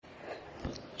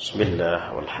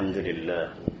Bismillah,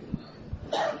 walhamdulillah,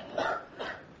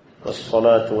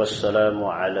 wassalatu wassalamu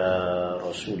ala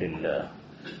rasulillah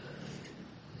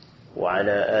wa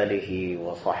ala alihi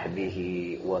wa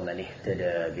sahbihi wa man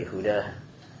ihtada bihudah.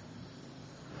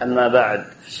 Amma ba'd,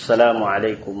 assalamu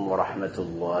alaikum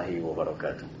warahmatullahi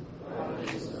wabarakatuh.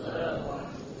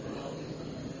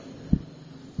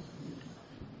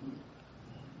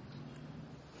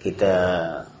 Kita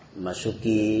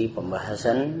masuki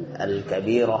pembahasan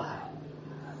Al-Kabirah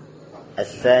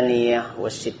Al-Thaniyah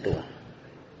was-Sittun,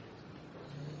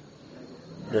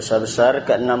 dosa besar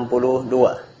ke-62.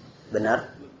 Benar?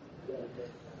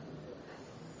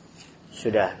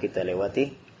 Sudah kita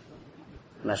lewati.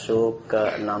 Masuk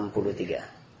ke-63.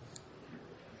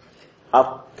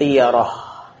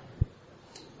 At-Tiyarah.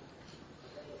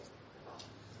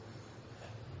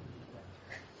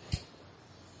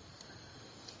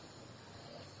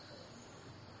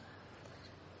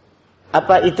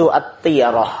 Apa itu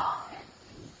at-tiyarah?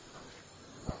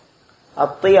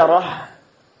 At-tiyarah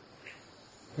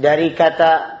dari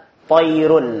kata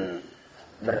tayrun,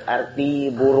 berarti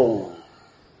burung.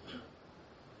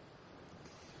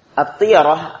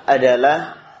 At-tiyarah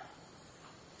adalah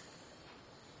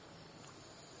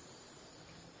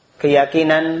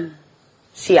keyakinan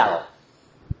sial,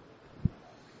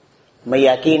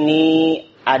 meyakini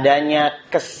adanya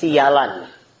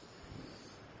kesialan.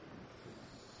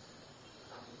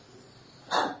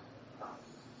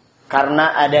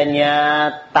 Karena adanya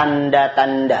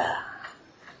tanda-tanda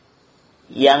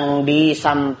yang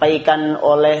disampaikan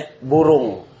oleh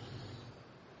burung.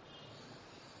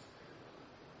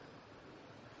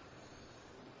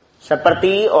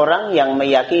 Seperti orang yang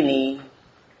meyakini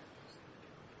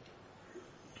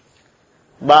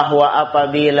bahwa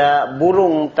apabila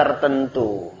burung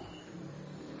tertentu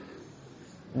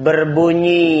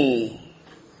berbunyi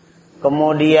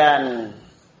kemudian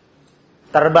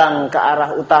terbang ke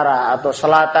arah utara atau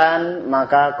selatan,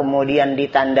 maka kemudian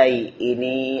ditandai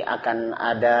ini akan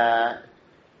ada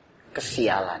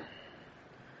kesialan.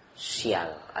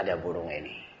 Sial, ada burung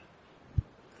ini.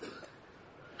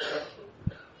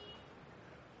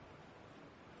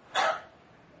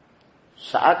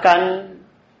 Seakan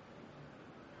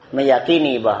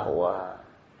meyakini bahwa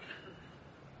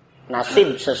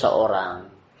nasib seseorang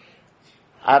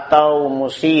atau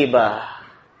musibah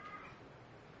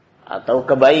atau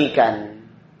kebaikan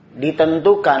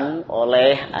ditentukan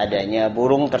oleh adanya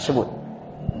burung tersebut.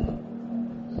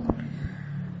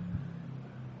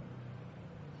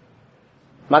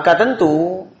 Maka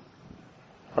tentu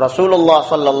Rasulullah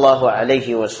sallallahu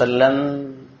alaihi wasallam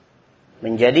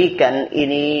menjadikan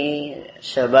ini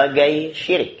sebagai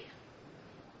syirik.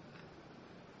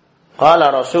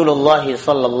 Qala Rasulullah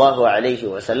sallallahu alaihi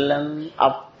wasallam,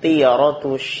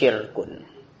 at-tiyaratu syirkun.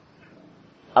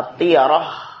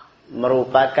 At-tiyarah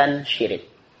merupakan syirik.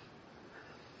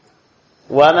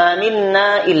 Wa ma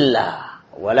minna illa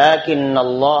walakin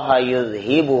Allah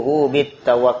yuzhibuhu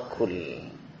bitawakkul.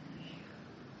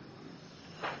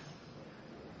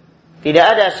 Tidak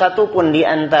ada satupun di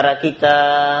antara kita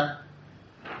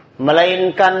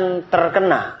melainkan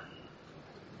terkena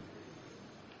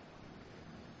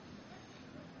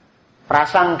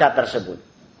prasangka tersebut.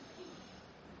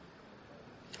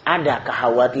 Ada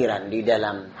kekhawatiran di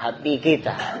dalam hati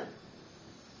kita.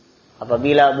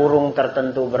 Apabila burung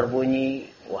tertentu berbunyi,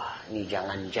 wah ini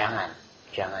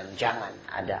jangan-jangan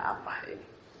ada apa ini.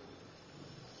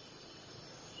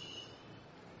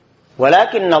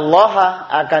 Walakin Allah,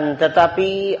 akan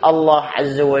tetapi Allah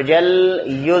Azza wa Jal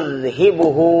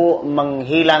yuzhibuhu,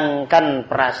 menghilangkan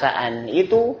perasaan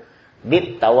itu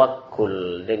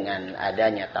bitawakkul, dengan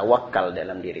adanya tawakal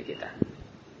dalam diri kita.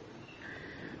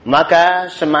 Maka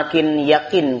semakin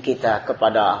yakin kita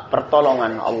kepada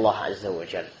pertolongan Allah Azza wa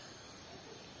Jalla.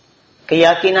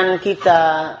 Keyakinan kita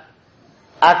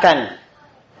akan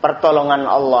pertolongan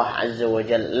Allah Azza wa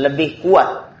Jalla lebih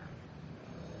kuat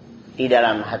di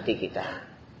dalam hati kita.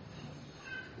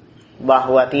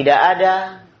 Bahwa tidak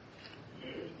ada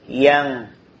yang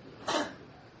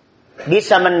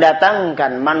bisa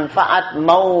mendatangkan manfaat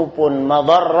maupun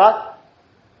madarat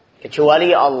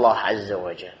kecuali Allah Azza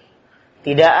wa Jalla.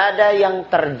 Tidak ada yang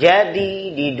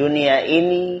terjadi di dunia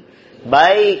ini,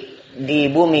 baik di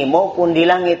bumi maupun di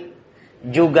langit,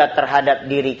 juga terhadap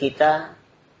diri kita,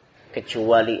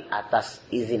 kecuali atas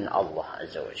izin Allah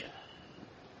Azza wa Jalla.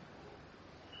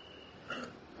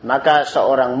 Maka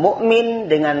seorang mukmin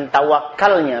dengan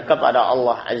tawakalnya kepada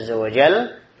Allah Azza wa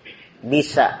Jalla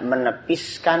bisa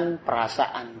menepiskan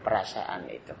perasaan-perasaan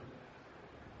itu.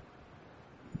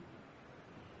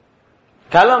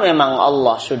 Kalau memang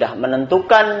Allah sudah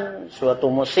menentukan suatu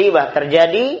musibah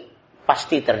terjadi,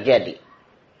 pasti terjadi.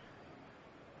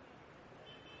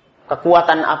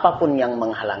 kekuatan apapun yang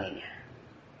menghalanginya.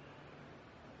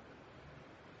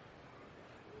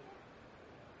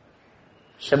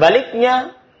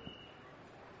 Sebaliknya,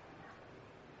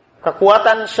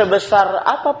 kekuatan sebesar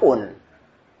apapun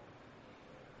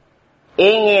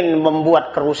ingin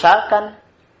membuat kerusakan,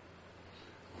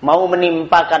 mau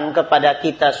menimpakan kepada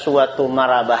kita suatu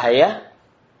mara bahaya,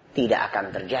 tidak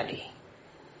akan terjadi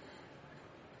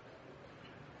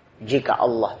jika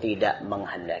Allah tidak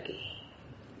menghendaki.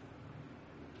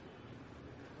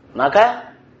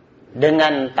 Maka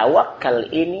dengan tawakal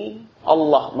ini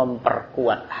Allah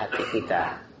memperkuat hati kita,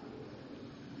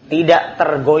 tidak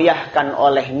tergoyahkan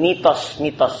oleh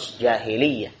mitos-mitos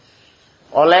jahiliyah,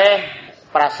 oleh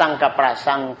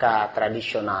prasangka-prasangka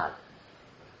tradisional.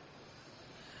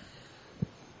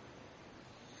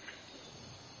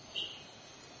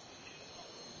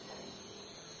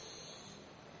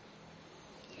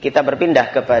 Kita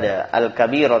berpindah kepada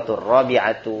Al-Kabiratur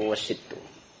Rabi'atu Wasittu.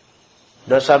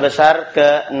 Dosa besar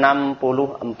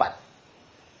ke-64.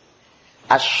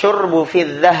 Asyurbu fi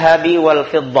dhahabi wal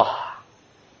fiddah.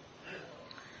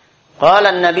 Qala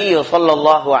an-nabiy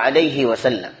sallallahu alaihi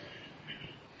wasallam,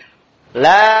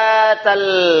 La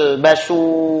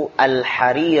talbasu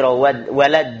al-harira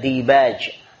walad-dibaj.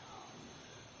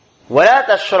 Wa la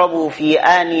tashrabu fi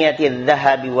aniyati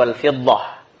adh-dhahabi wal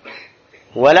fiddah.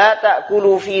 ولا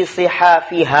تأكلوا في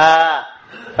صحافها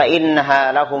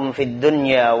فإنها لهم في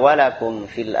الدنيا ولكم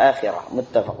في الآخرة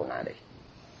متفق عليه.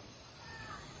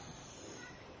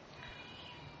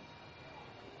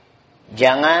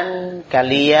 Jangan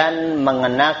kalian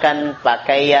mengenakan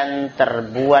pakaian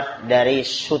terbuat dari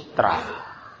sutra.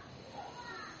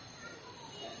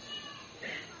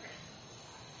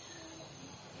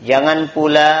 Jangan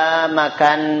pula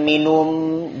makan minum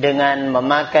dengan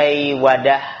memakai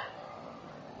wadah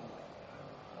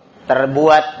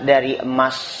terbuat dari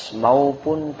emas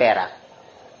maupun perak.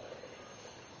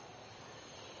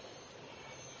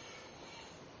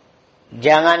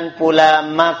 Jangan pula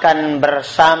makan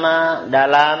bersama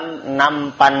dalam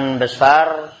nampan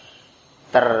besar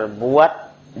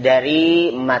terbuat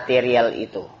dari material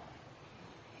itu,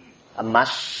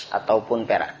 emas ataupun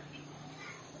perak.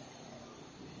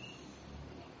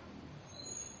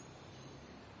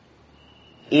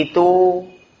 Itu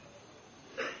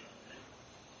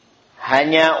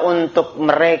hanya untuk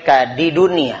mereka di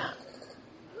dunia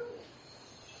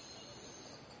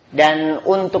dan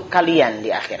untuk kalian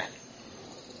di akhirat.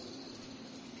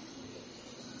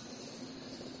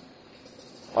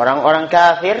 Orang-orang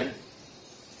kafir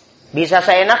bisa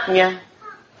seenaknya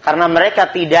karena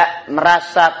mereka tidak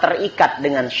merasa terikat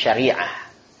dengan syariah,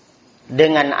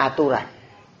 dengan aturan.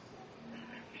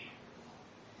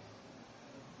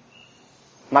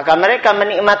 Maka mereka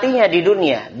menikmatinya di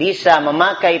dunia, bisa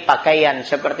memakai pakaian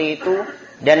seperti itu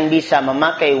dan bisa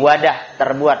memakai wadah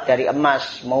terbuat dari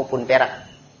emas maupun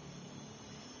perak.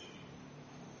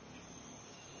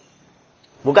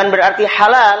 Bukan berarti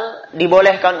halal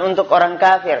dibolehkan untuk orang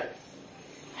kafir.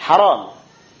 Haram.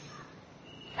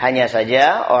 Hanya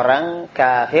saja orang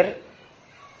kafir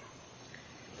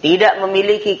tidak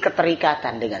memiliki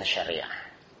keterikatan dengan syariah.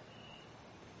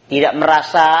 Tidak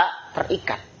merasa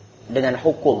terikat dengan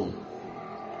hukum.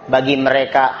 Bagi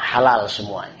mereka halal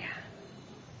semuanya.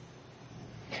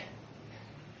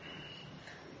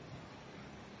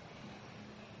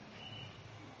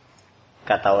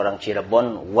 Kata orang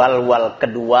Cirebon, wal-wal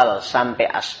kedual sampai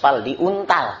aspal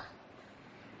diuntal.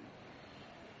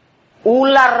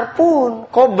 Ular pun,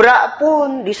 kobra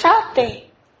pun disate.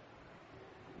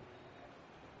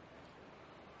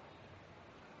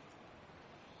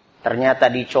 Ternyata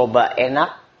dicoba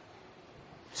enak,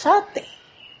 sate.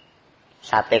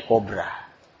 Sate kobra.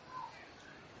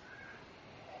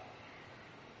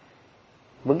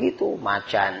 Begitu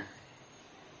macan,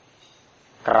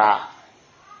 kera,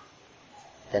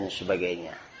 dan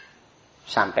sebagainya.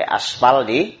 Sampai aspal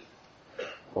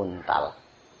diuntal.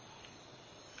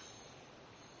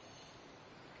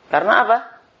 Karena apa?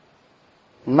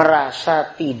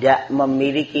 Merasa tidak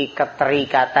memiliki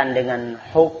keterikatan dengan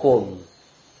hukum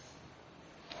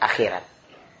akhirat.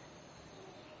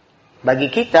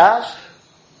 Bagi kita,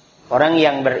 orang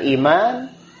yang beriman,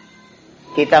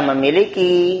 kita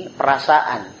memiliki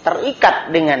perasaan terikat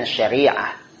dengan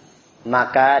syariah,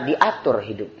 maka diatur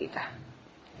hidup kita.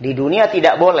 Di dunia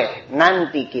tidak boleh,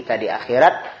 nanti kita di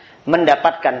akhirat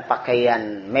mendapatkan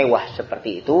pakaian mewah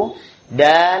seperti itu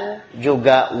dan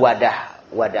juga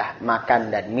wadah makan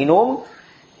dan minum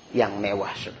yang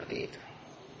mewah seperti itu.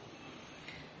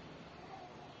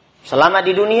 Selama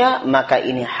di dunia, maka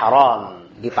ini haram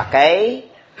dipakai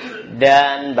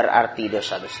dan berarti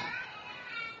dosa besar.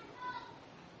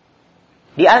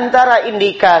 Di antara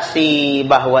indikasi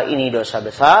bahwa ini dosa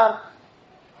besar,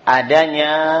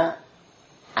 adanya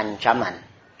ancaman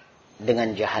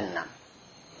dengan jahanam.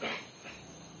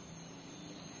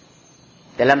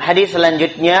 Dalam hadis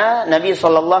selanjutnya, Nabi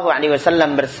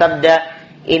SAW bersabda,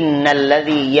 Innal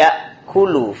ladzi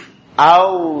ya'kulu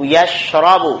au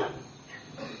yashrabu,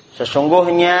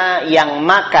 sesungguhnya yang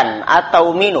makan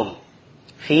atau minum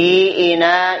fi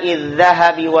ina'iz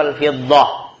zahabi wal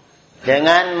fiddah,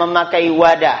 dengan memakai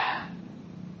wadah,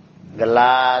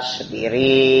 gelas,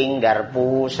 piring,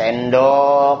 garpu,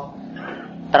 sendok,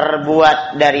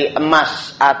 terbuat dari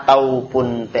emas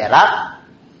ataupun perak,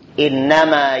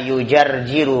 innama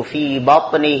yujarjiru fi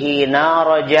batnihi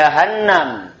nar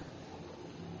jahannam,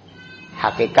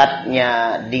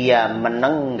 hakikatnya dia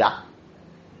menenggak,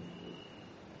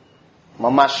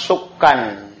 memasukkan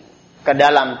ke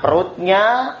dalam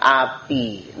perutnya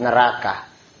api neraka,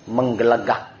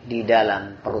 menggelegak di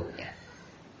dalam perutnya.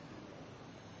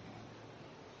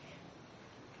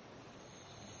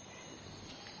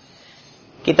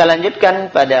 Kita lanjutkan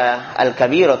pada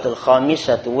Al-Kabiratul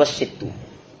Khamisatu Wassittu,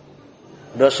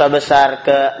 dosa besar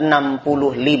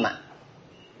ke-65.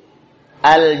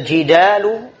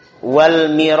 Al-jidalu wal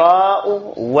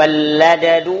mira'u wal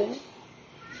ladadu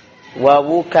wa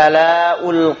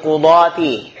wukala'ul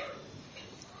qudati.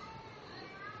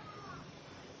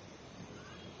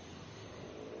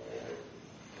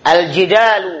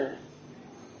 Al-jidalu,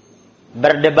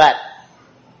 berdebat.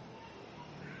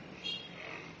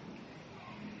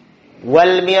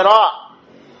 Wal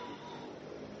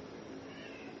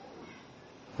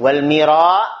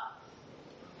mira',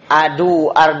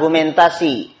 adu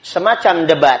argumentasi, semacam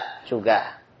debat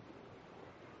juga.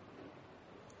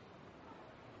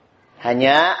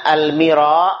 Hanya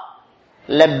al-mira'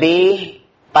 lebih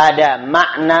pada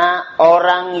makna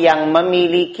orang yang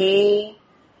memiliki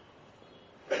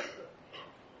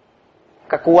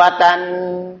kekuatan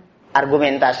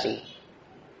argumentasi,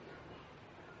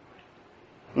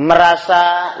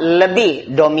 merasa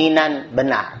lebih dominan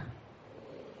benar.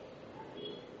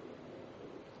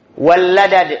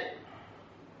 Walladad,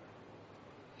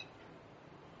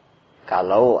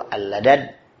 kalau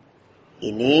al-ladad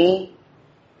ini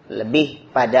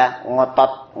lebih pada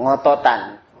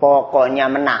ngotot-ngototan, pokoknya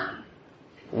menang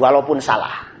walaupun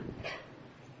salah.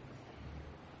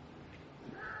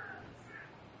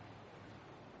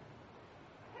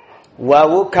 Wa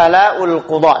wukala'ul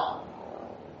qudat,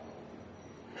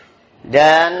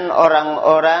 dan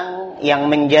orang-orang yang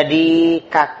menjadi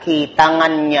kaki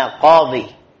tangannya qadhi,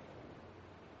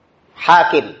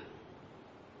 hakim.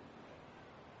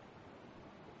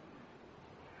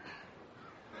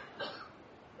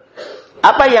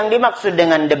 Apa yang dimaksud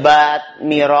dengan debat,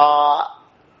 mira,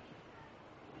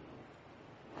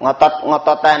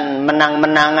 ngotot-ngototan,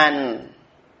 menang-menangan,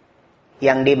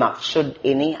 yang dimaksud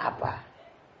ini apa?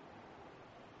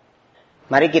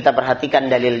 Mari kita perhatikan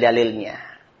dalil-dalilnya.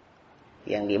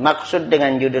 Yang dimaksud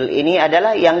dengan judul ini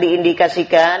adalah yang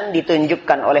diindikasikan,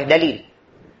 ditunjukkan oleh dalil.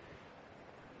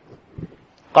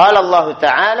 Qala Allah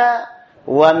Ta'ala,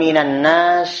 wa minan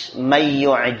nas may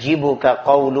yu'jibuka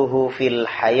qawluhu fil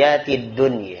hayatid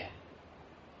dunya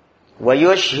wa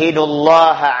yushhidu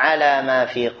Allah ala ma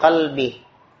fi qalbihi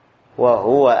wa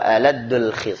huwa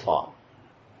aladdul khisam.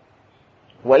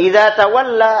 Wa idza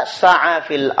tawalla sa'a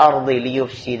fil ardi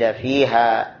liyufsida fiha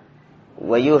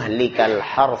wa yuhlikal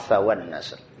harsa wan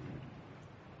nasl.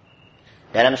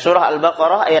 Dalam surah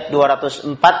Al-Baqarah ayat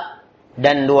 204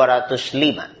 dan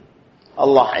 205,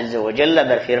 Allah Azza wa Jalla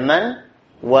berfirman,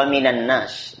 wa minan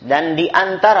nas, dan di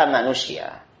antara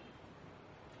manusia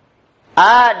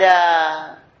ada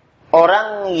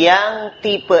orang yang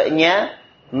tipenya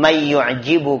may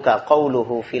yu'jibuka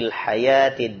qawluhu fil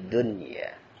hayatid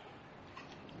dunya.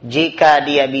 Jika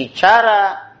dia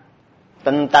bicara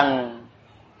tentang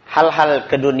hal-hal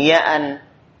keduniaan,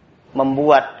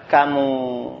 membuat kamu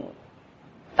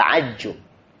ta'ajjub,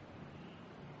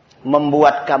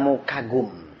 membuat kamu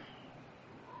kagum.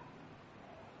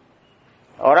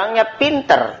 Orangnya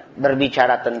pintar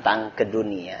berbicara tentang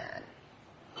keduniaan.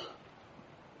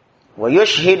 Wa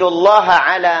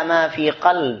yushhidullaha ala ma fi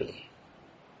qalbi,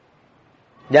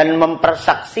 dan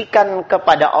mempersaksikan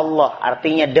kepada Allah,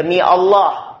 artinya demi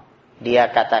Allah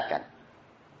dia katakan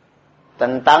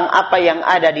tentang apa yang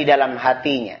ada di dalam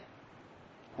hatinya.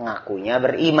 Ngakunya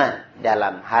beriman,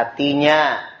 dalam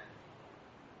hatinya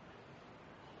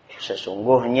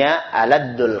sesungguhnya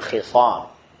aladdul khisam,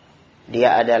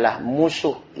 dia adalah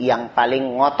musuh yang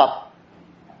paling ngotot,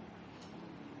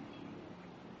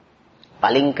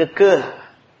 paling kekeh.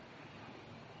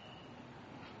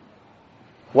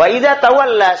 Wa idza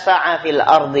tawalla sa'a fil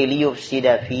ardi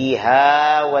liyufsida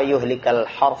fiha wa yuhlikal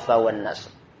hartha wan nasl.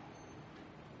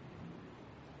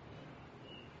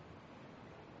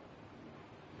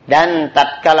 Dan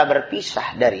tatkala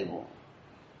berpisah darimu,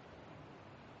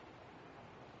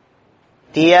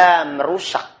 dia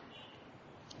merusak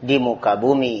di muka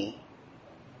bumi,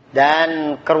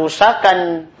 dan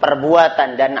kerusakan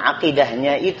perbuatan dan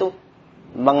akidahnya itu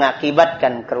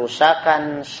mengakibatkan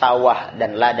kerusakan sawah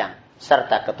dan ladang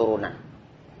serta keturunan.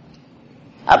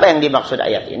 Apa yang dimaksud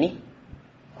ayat ini?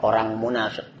 Orang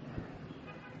munafik.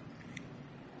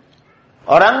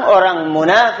 Orang-orang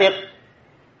munafik,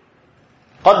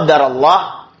 qaddar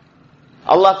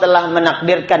Allah telah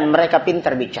menakdirkan mereka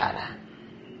pintar bicara.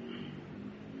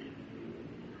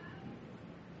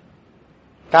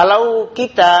 Kalau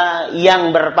kita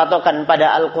yang berpatokan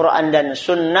pada Al-Quran dan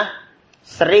Sunnah,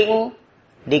 sering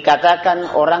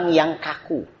dikatakan orang yang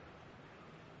kaku.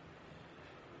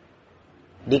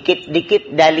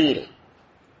 Dikit-dikit dalil.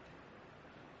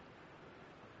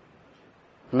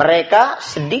 Mereka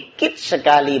sedikit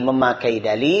sekali memakai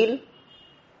dalil,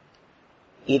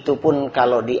 itu pun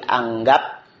kalau dianggap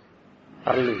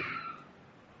perlu.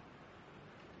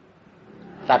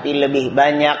 Tapi lebih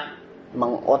banyak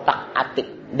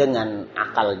mengotak-atik dengan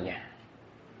akalnya.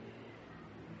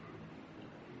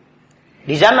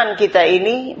 Di zaman kita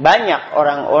ini banyak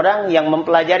orang-orang yang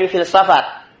mempelajari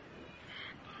filsafat.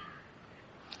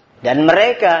 Dan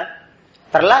mereka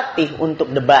terlatih untuk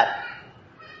debat.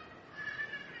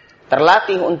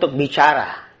 Terlatih untuk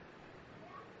bicara.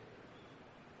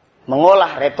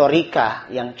 Mengolah retorika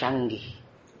yang canggih.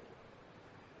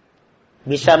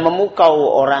 Bisa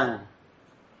memukau orang.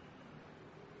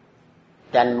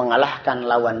 Dan mengalahkan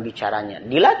lawan bicaranya.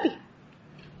 Dilatih.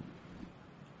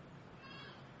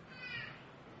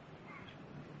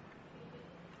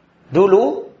 Dulu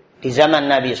di zaman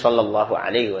Nabi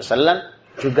SAW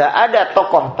juga ada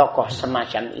tokoh-tokoh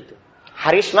semacam itu.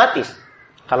 Harismatis.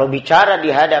 Kalau bicara di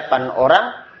hadapan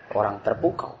orang, orang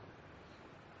terpukau.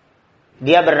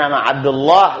 Dia bernama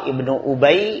Abdullah ibnu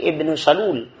Ubay ibnu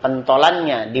Salul,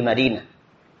 pentolannya di Madinah.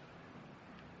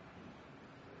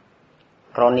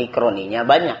 Kroni-kroninya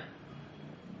banyak.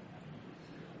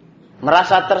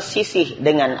 Merasa tersisih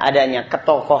dengan adanya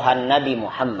ketokohan Nabi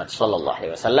Muhammad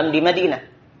SAW di Madinah.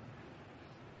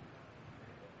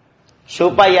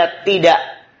 Supaya tidak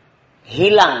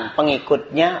hilang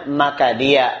pengikutnya, maka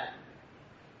dia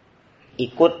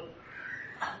ikut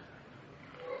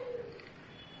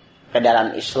ke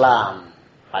dalam Islam.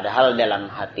 Padahal dalam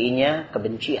hatinya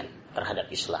kebencian terhadap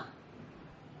Islam.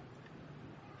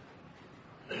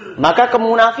 Maka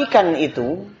kemunafikan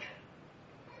itu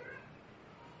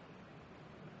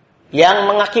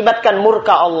yang mengakibatkan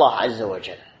murka Allah Azza wa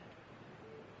Jalla.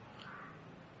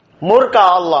 Murka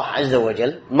Allah Azza wa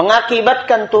Jalla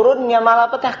mengakibatkan turunnya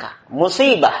malapetaka,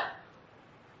 musibah.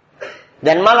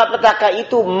 Dan malapetaka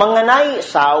itu mengenai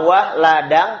sawah,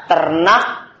 ladang,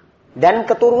 ternak, dan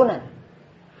keturunan.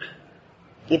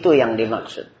 Itu yang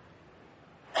dimaksud.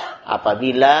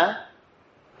 Apabila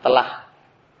telah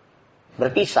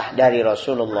berpisah dari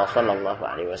Rasulullah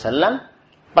SAW,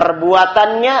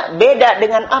 perbuatannya beda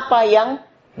dengan apa yang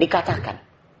dikatakan.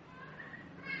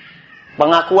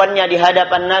 Pengakuannya di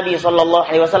hadapan Nabi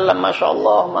SAW, Masya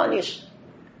Allah, manis.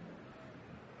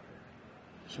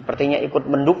 Sepertinya ikut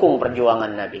mendukung perjuangan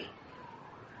Nabi.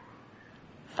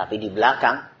 Tapi di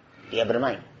belakang, dia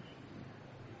bermain.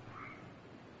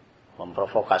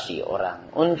 Memprovokasi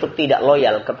orang untuk tidak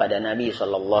loyal kepada Nabi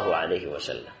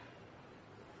SAW.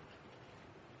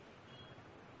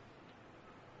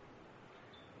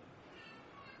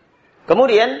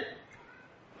 Kemudian,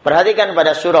 perhatikan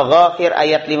pada surah Ghafir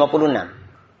ayat 56.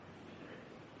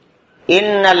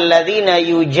 Innal ladzina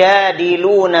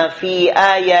yujadiluna fi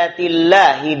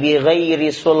ayatillahi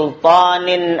bighairi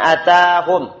sultanin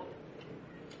atahum.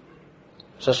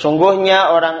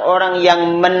 Sesungguhnya orang-orang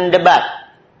yang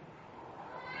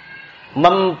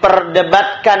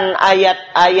memperdebatkan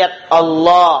ayat-ayat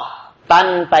Allah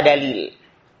tanpa dalil.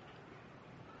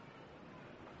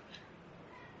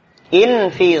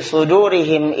 In fi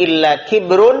sudurihim illa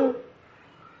kibrun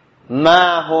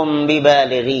ma hum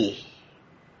bibalighi.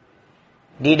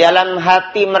 Di dalam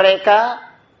hati mereka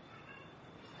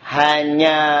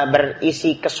hanya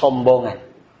berisi kesombongan.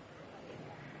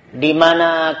 Di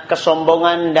mana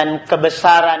kesombongan dan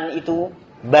kebesaran itu,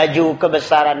 baju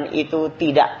kebesaran itu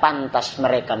tidak pantas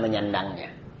mereka menyandangnya.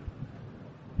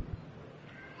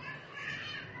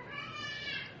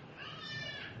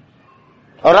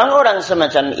 Orang-orang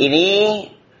semacam ini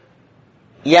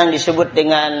yang disebut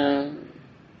dengan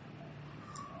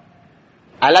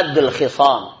aladul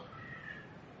khisam,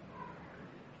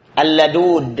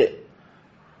 Al-ladud.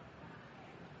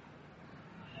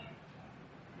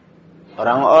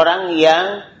 Orang-orang yang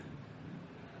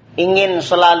ingin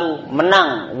selalu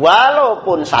menang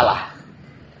walaupun salah.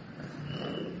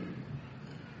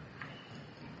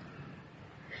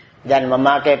 Dan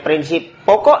memakai prinsip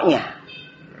pokoknya.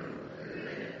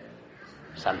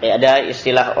 Sampai ada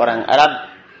istilah orang Arab.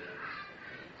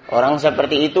 Orang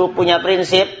seperti itu punya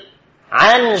prinsip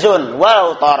anzun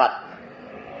walau tarat.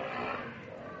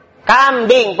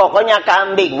 Kambing, pokoknya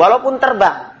kambing walaupun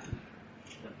terbang.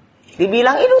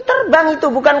 Dibilang itu terbang, itu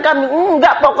bukan kambing.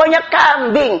 Enggak, pokoknya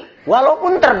kambing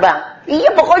walaupun terbang. Iya,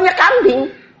 pokoknya kambing.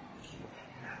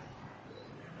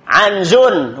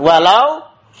 Anzun walau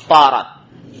tarat.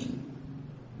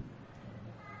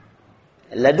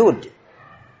 Ladud.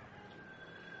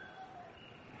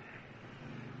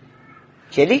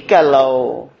 Jadi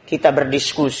kalau kita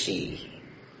berdiskusi,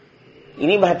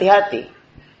 ini berhati-hati.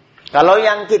 Kalau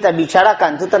yang kita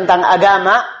bicarakan itu tentang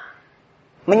agama,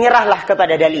 menyerahlah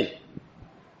kepada dalil.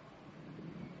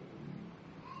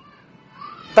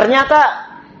 Ternyata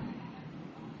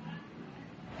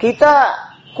kita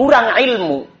kurang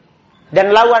ilmu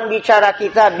dan lawan bicara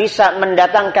kita bisa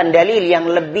mendatangkan dalil yang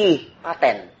lebih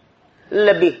paten,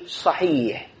 lebih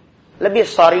sahih, lebih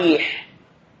sharih.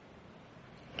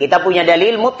 Kita punya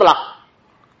dalil mutlak,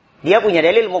 dia punya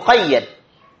dalil muqayyad.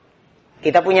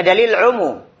 Kita punya dalil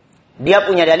umum, dia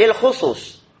punya dalil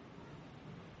khusus.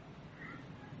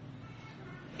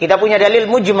 Kita punya dalil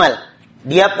mujmal,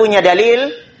 dia punya dalil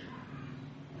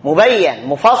mubayyan,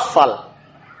 mufassal.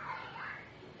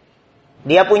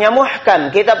 Dia punya muhkam,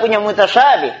 kita punya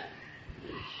mutasyabih.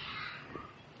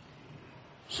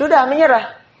 Sudah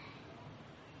menyerah.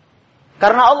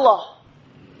 Karena Allah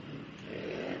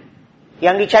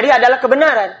yang dicari adalah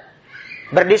kebenaran.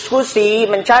 Berdiskusi,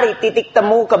 mencari titik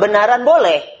temu kebenaran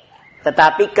boleh.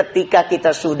 Tetapi ketika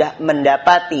kita sudah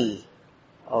mendapati,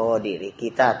 oh diri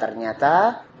kita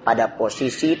ternyata pada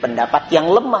posisi pendapat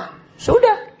yang lemah.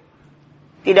 Sudah.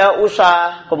 Tidak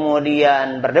usah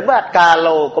kemudian berdebat.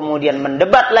 Kalau kemudian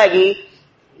mendebat lagi,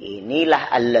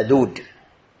 inilah al-ladud.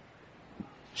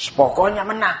 Pokoknya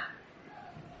menang.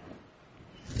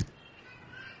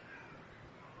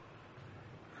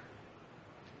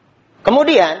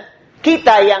 Kemudian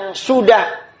kita yang sudah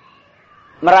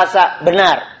merasa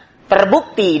benar,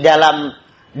 terbukti dalam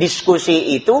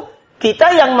diskusi itu,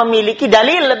 kita yang memiliki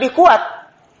dalil lebih kuat.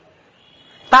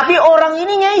 Tapi orang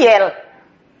ini ngeyel.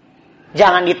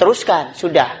 Jangan diteruskan,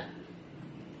 sudah.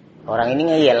 Orang ini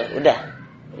ngeyel, udah.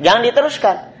 Jangan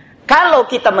diteruskan. Kalau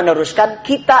kita meneruskan,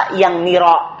 kita yang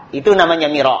miro. Itu namanya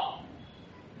miro.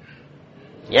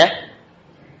 Ya.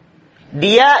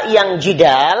 Dia yang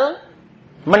jidal,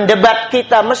 mendebat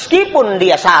kita meskipun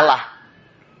dia salah.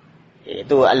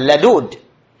 Itu al-ladud.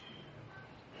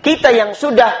 Kita yang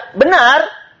sudah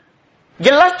benar,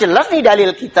 jelas-jelas nih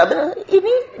dalil kita benar.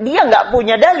 Ini dia nggak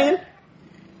punya dalil.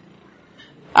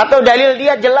 Atau dalil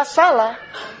dia jelas salah.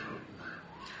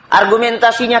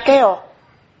 Argumentasinya keok.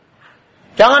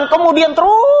 Jangan kemudian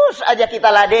terus aja kita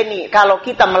ladeni. Kalau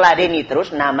kita meladeni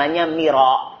terus namanya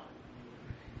miro.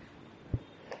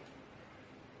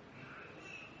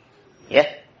 Ya.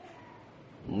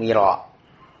 Miro.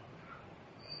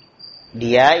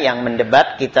 Dia yang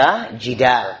mendebat, kita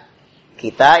jidal.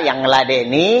 Kita yang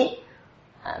meladeni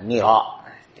miro.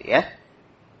 Ya.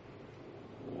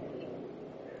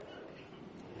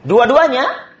 Dua-duanya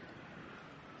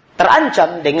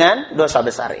terancam dengan dosa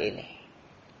besar ini.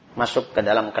 Masuk ke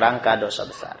dalam kerangka dosa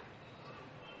besar.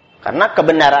 Karena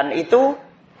kebenaran itu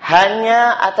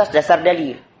hanya atas dasar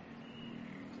dalil.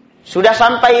 Sudah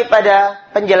sampai pada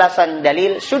penjelasan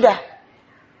dalil, sudah.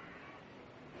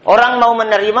 Orang mau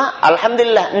menerima,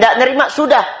 alhamdulillah. Tidak menerima,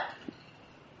 sudah.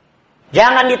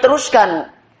 Jangan diteruskan.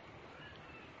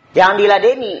 Jangan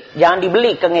diladeni, jangan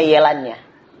dibeli kengeyelannya.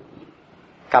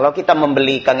 Kalau kita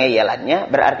membeli kengeyelannya,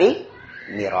 berarti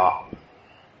miro.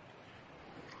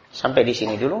 Sampai di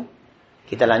sini dulu.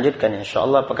 Kita lanjutkan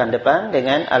insyaallah pekan depan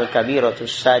dengan al-kabiratus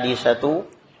sadisatu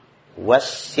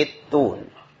wassittun.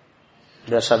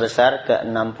 Dosa besar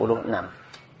ke-66.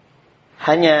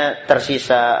 Hanya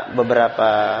tersisa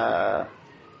beberapa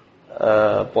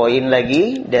poin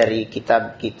lagi dari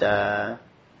kitab kita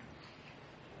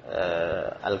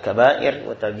Al-Kabair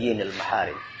wa Tabyinul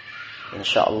Maharim.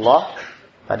 Insyaallah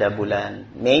pada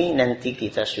bulan Mei nanti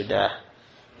kita sudah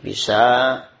bisa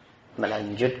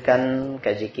melanjutkan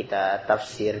kaji kita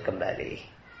tafsir kembali.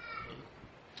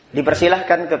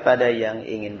 Dipersilahkan kepada yang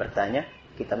ingin bertanya.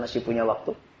 Kita masih punya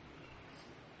waktu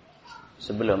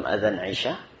sebelum azan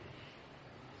Isya.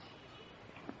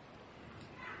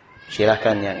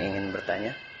 Silahkan yang ingin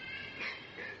bertanya.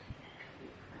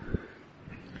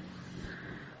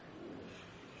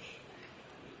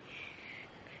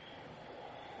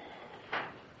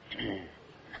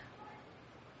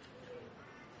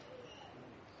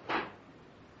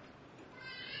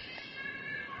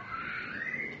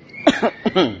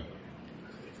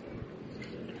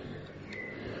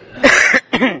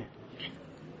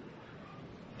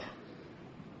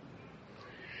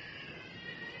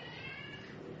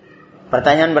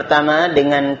 Pertanyaan pertama,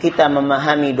 dengan kita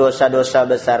memahami dosa-dosa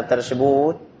besar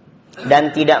tersebut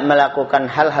dan tidak melakukan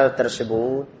hal-hal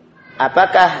tersebut,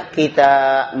 apakah kita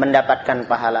mendapatkan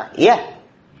pahala? Iya.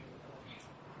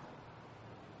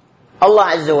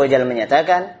 Allah Azza wa Jalla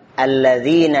menyatakan,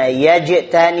 alladzina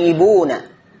yajtanibuna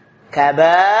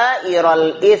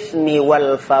kabairal itsmi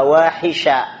wal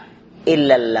fawahisha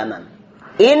illa lamam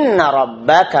inna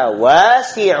rabbaka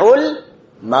wasi'ul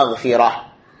maghfirah.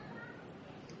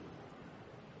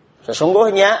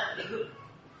 Sesungguhnya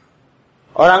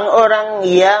orang-orang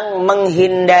yang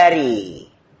menghindari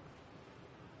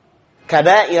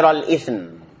kabairal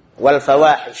itsm wal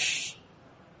fawahish,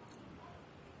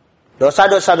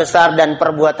 dosa-dosa besar dan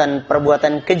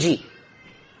perbuatan-perbuatan keji,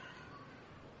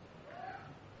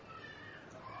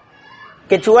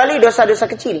 kecuali dosa-dosa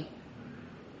kecil.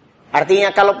 Artinya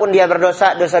kalaupun dia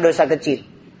berdosa, dosa-dosa kecil,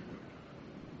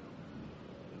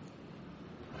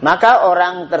 maka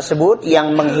orang tersebut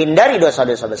yang menghindari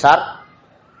dosa-dosa besar,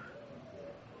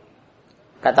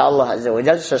 kata Allah Azza wa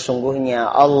Jalla, sesungguhnya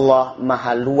Allah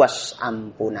maha luas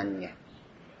ampunannya.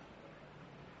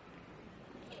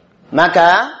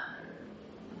 Maka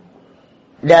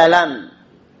dalam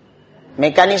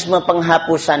mekanisme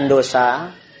penghapusan dosa,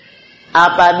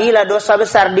 apabila dosa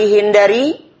besar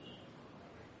dihindari,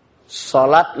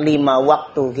 salat 5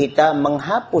 waktu kita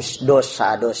menghapus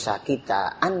dosa-dosa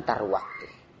kita antar waktu.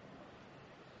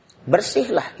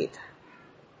 Bersihlah kita.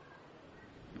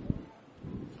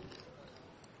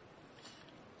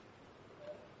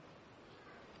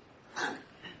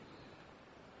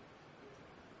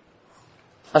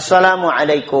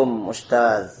 Assalamualaikum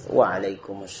Ustaz.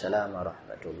 Waalaikumsalam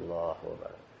warahmatullahi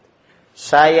wabarakatuh.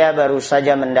 Saya baru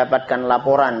saja mendapatkan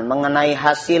laporan mengenai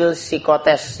hasil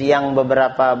psikotes yang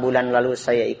beberapa bulan lalu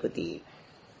saya ikuti.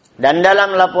 Dan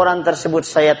dalam laporan tersebut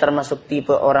saya termasuk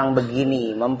tipe orang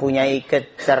begini, mempunyai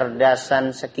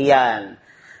kecerdasan sekian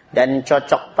dan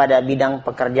cocok pada bidang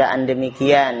pekerjaan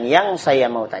demikian. Yang saya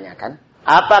mau tanyakan,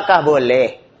 apakah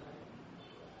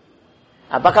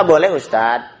boleh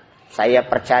Ustaz, saya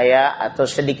percaya atau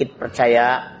sedikit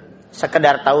percaya,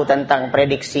 sekedar tahu tentang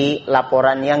prediksi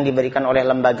laporan yang diberikan oleh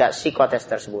lembaga psikotes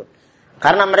tersebut,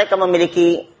 karena mereka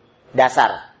memiliki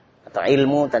dasar atau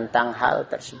ilmu tentang hal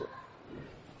tersebut.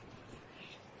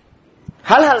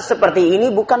 Hal-hal seperti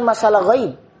ini bukan masalah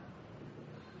gaib.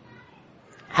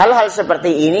 Hal-hal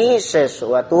seperti ini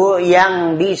sesuatu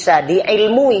yang bisa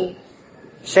diilmui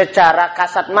secara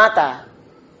kasat mata,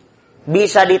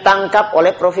 bisa ditangkap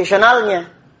oleh profesionalnya.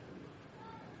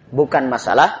 Bukan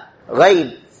masalah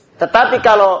gaib. Tetapi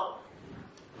kalau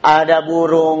ada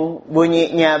burung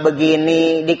bunyinya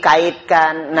begini,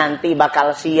 dikaitkan nanti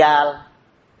bakal sial.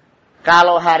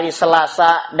 Kalau hari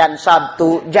Selasa dan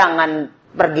Sabtu jangan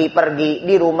pergi-pergi,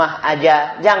 di rumah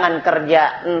aja, jangan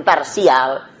kerja, ntar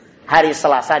sial. Hari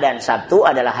Selasa dan Sabtu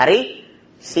adalah hari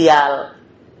sial.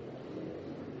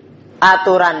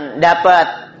 Aturan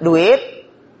dapat duit,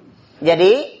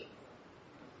 jadi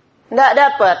tidak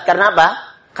dapat. Karena apa?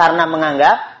 Karena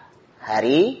menganggap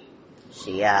hari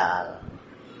sial.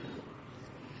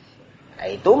 Nah,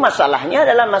 itu masalahnya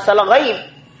adalah masalah gaib.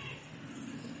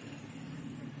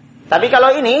 Tapi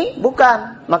kalau ini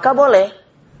bukan, maka boleh.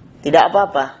 Tidak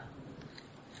apa-apa.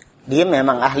 Dia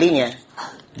memang ahlinya.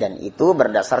 Dan itu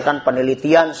berdasarkan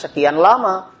penelitian sekian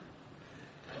lama.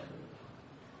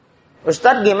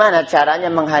 Ustadz, gimana caranya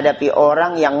menghadapi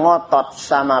orang yang ngotot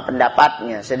sama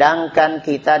pendapatnya, sedangkan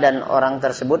kita dan orang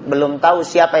tersebut belum tahu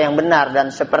siapa yang benar,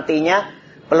 dan sepertinya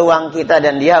peluang kita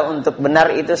dan dia untuk benar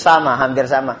itu sama, hampir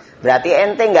sama. Berarti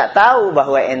ente nggak tahu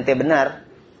bahwa ente benar.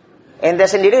 Ente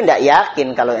sendiri nggak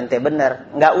yakin kalau ente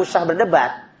benar. Nggak usah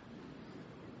berdebat.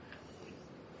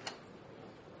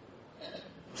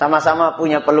 Sama-sama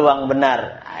punya peluang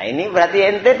benar. Nah, ini berarti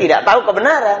ente tidak tahu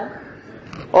kebenaran.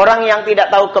 Orang yang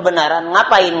tidak tahu kebenaran,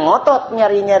 ngapain ngotot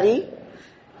nyari-nyari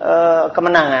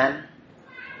kemenangan?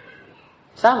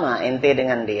 Sama ente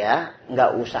dengan dia,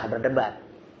 nggak usah berdebat.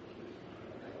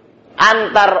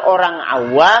 Antar orang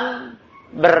awam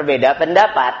berbeda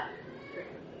pendapat,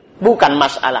 bukan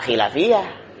masalah khilafiyah.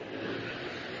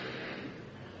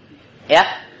 Ya,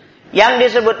 yang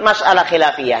disebut masalah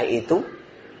khilafiyah itu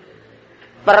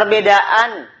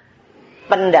perbedaan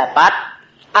pendapat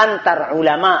antar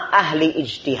ulama ahli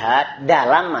ijtihad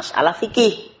dalam masalah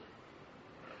fikih.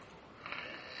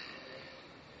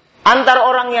 Antar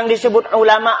orang yang disebut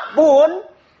ulama pun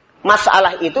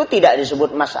masalah itu tidak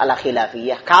disebut masalah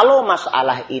khilafiyah. Kalau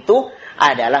masalah itu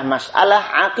adalah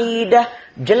masalah akidah,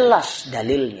 jelas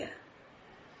dalilnya.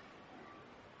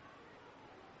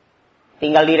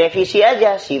 Tinggal direvisi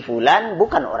aja, si fulan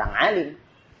bukan orang alim.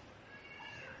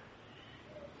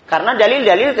 Karena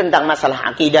dalil-dalil tentang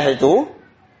masalah akidah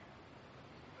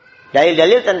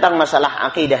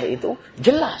itu,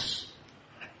 jelas.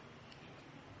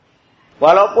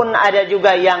 Walaupun ada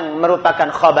juga yang merupakan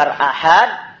khabar ahad,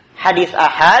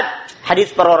 hadis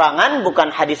perorangan,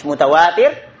 bukan hadis mutawatir,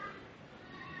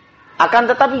 akan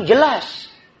tetapi jelas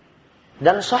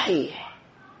dan sahih.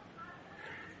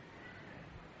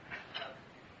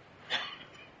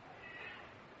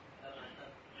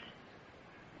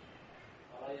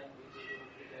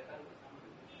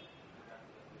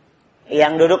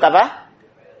 Yang duduk apa?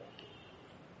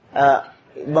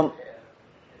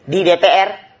 Di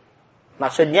DPR.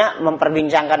 Maksudnya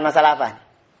memperbincangkan masalah apa?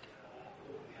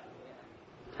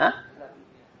 Hah?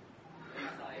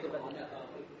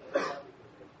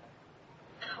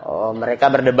 Oh, mereka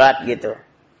berdebat gitu.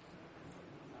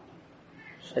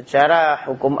 Secara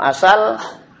hukum asal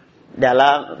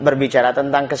dalam berbicara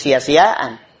tentang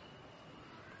kesia-siaan.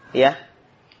 Ya.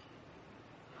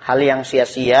 Hal yang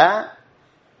sia-sia,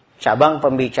 cabang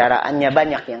pembicaraannya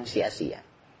banyak yang sia-sia.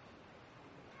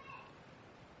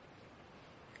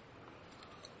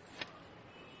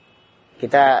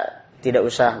 Kita tidak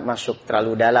usah masuk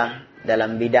terlalu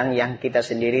dalam bidang yang kita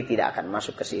sendiri tidak akan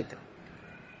masuk ke situ.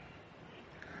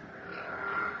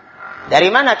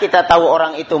 Dari mana kita tahu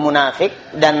orang itu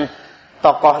munafik dan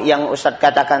tokoh yang Ustadz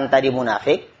katakan tadi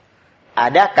munafik?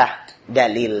 Adakah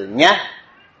dalilnya?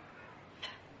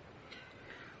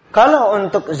 Kalau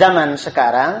untuk zaman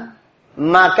sekarang,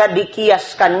 maka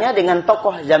dikiaskannya dengan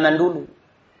tokoh zaman dulu.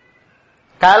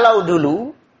 Kalau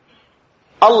dulu,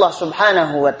 Allah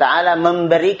subhanahu wa ta'ala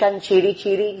memberikan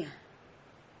ciri-cirinya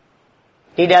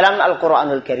di dalam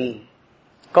Al-Quranul Karim.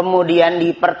 Kemudian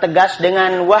dipertegas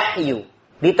dengan wahyu.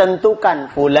 Ditentukan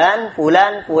fulan,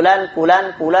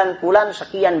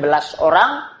 sekian belas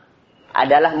orang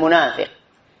adalah munafik.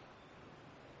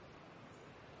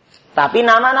 Tapi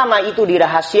nama-nama itu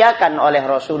dirahasiakan oleh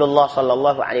Rasulullah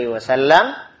sallallahu alaihi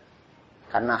wasallam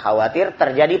karena khawatir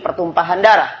terjadi pertumpahan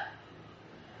darah.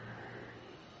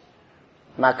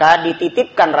 Maka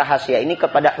dititipkan rahasia ini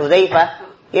kepada Hudzaifah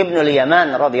ibnul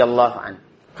Yaman radhiyallahu anhu.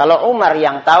 Kalau Umar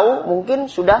yang tahu mungkin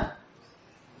sudah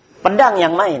pedang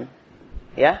yang main.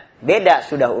 Ya, beda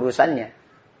sudah urusannya.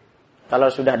 Kalau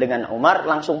sudah dengan Umar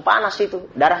langsung panas itu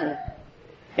darahnya.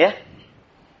 Ya.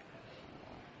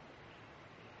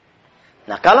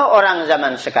 Nah, kalau orang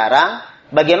zaman sekarang,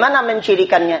 bagaimana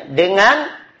mencirikannya?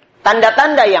 Dengan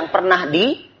tanda-tanda yang pernah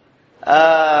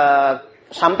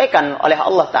disampaikan oleh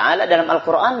Allah Ta'ala dalam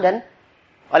Al-Quran dan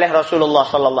oleh Rasulullah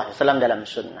Sallallahu Alaihi Wasallam dalam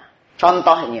Sunnah.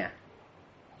 Contohnya,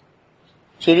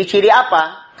 ciri-ciri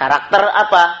apa? Karakter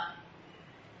apa?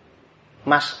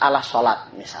 Masalah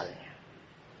sholat misalnya.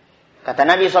 Kata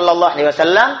Nabi Sallallahu Alaihi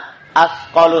Wasallam,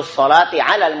 asqalus sholati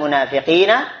alal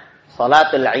munafiqina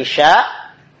sholatul isya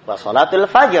wa sholatul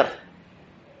fajr.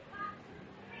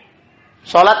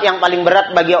 Sholat yang paling berat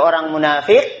bagi orang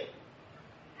munafik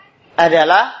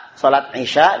adalah sholat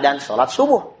isya dan sholat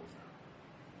subuh.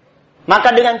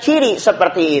 Maka dengan ciri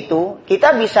seperti itu,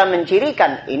 kita bisa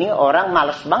mencirikan ini orang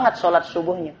malas banget sholat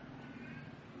subuhnya.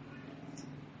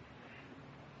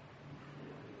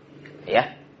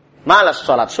 Ya, malas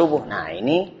sholat subuh. Nah,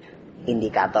 ini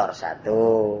indikator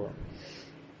satu.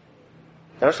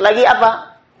 Terus lagi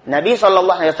apa? Nabi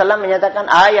SAW menyatakan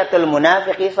ayatul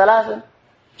munafiqi salasun.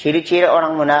 Ciri-ciri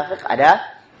orang munafik ada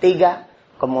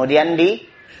 3. Kemudian di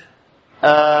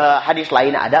hadis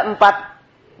lain ada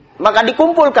 4. Maka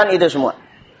dikumpulkan itu semua.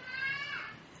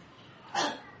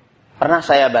 Pernah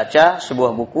saya baca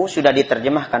sebuah buku, sudah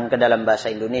diterjemahkan ke dalam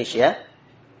bahasa Indonesia.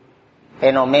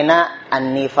 Fenomena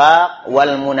an-nifaq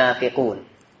wal munafiqun.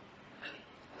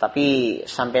 Tapi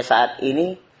sampai saat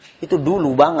ini, itu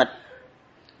dulu banget.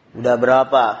 Udah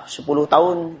berapa? 10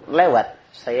 tahun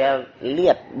lewat. Saya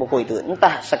lihat buku itu.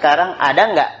 Entah sekarang ada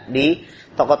nggak di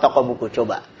toko-toko buku.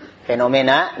 Coba.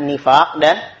 Fenomena nifaq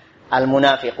dan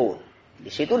al-munafiqun. Di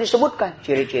situ disebutkan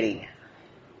ciri-cirinya.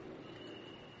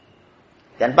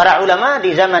 Dan para ulama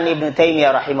di zaman Ibnu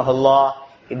Taimiyah rahimahullah,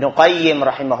 Ibnu Qayyim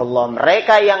rahimahullah,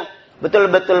 mereka yang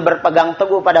betul-betul berpegang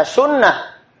teguh pada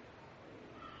sunnah,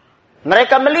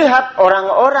 mereka melihat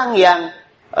orang-orang yang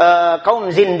kaum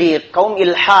zindiq, kaum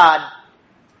ilhad,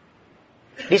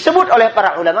 disebut oleh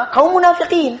para ulama kaum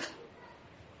munafiqin.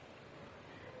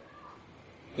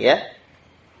 Ya.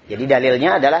 Jadi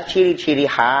dalilnya adalah ciri-ciri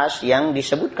khas yang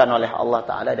disebutkan oleh Allah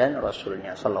Ta'ala dan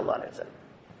Rasulnya Sallallahu Alaihi Wasallam.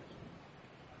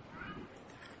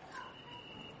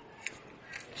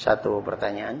 Satu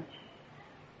pertanyaan.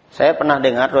 Saya pernah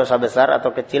dengar dosa besar atau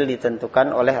kecil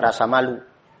ditentukan oleh rasa malu.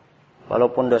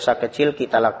 Walaupun dosa kecil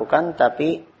kita lakukan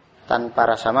tapi tanpa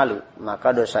rasa malu,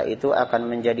 maka dosa itu akan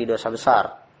menjadi dosa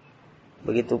besar.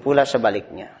 Begitu pula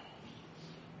sebaliknya.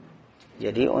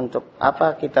 Jadi untuk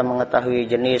apa kita mengetahui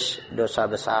jenis dosa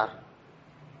besar?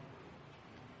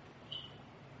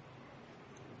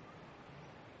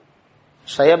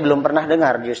 Saya belum pernah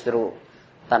dengar justru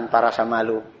tanpa rasa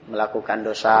malu melakukan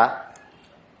dosa.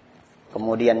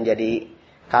 Kemudian jadi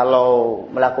kalau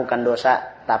melakukan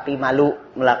dosa tapi malu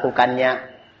melakukannya.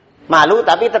 Malu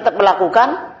tapi tetap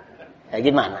melakukan, ya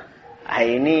gimana?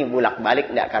 Ini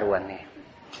bulak-balik tidak karuannya.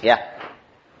 Ya.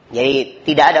 Jadi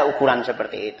tidak ada ukuran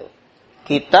seperti itu.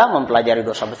 Kita mempelajari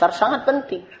dosa besar sangat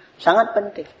penting, sangat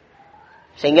penting.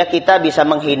 Sehingga kita bisa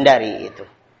menghindari itu.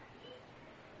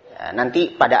 Ya,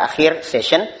 nanti pada akhir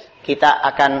session kita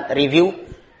akan review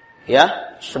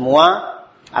ya semua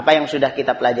apa yang sudah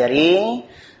kita pelajari.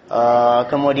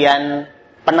 Kemudian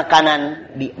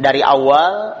penekanan dari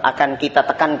awal akan kita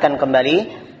tekankan kembali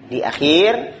di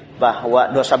akhir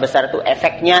bahwa dosa besar itu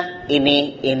efeknya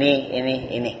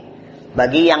ini.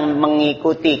 Bagi yang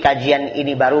mengikuti kajian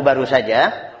ini baru-baru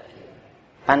saja,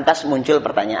 pantas muncul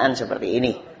pertanyaan seperti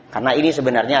ini. Karena ini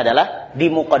sebenarnya adalah di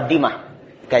muqaddimah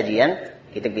kajian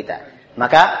kita.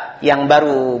 Maka yang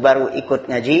baru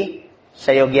ikut ngaji,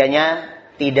 seyogianya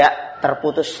tidak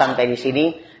terputus sampai di sini.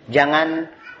 Jangan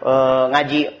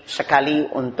ngaji sekali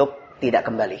untuk tidak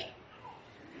kembali.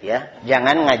 Ya,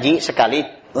 jangan ngaji sekali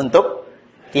untuk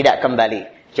tidak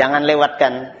kembali. Jangan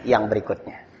lewatkan yang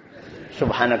berikutnya.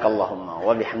 Subhanakallahumma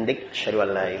wa bihamdik asyhadu an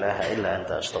la ilaha illa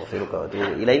anta astaghfiruka wa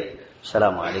atubu ilaik.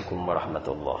 Assalamualaikum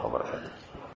warahmatullahi wabarakatuh.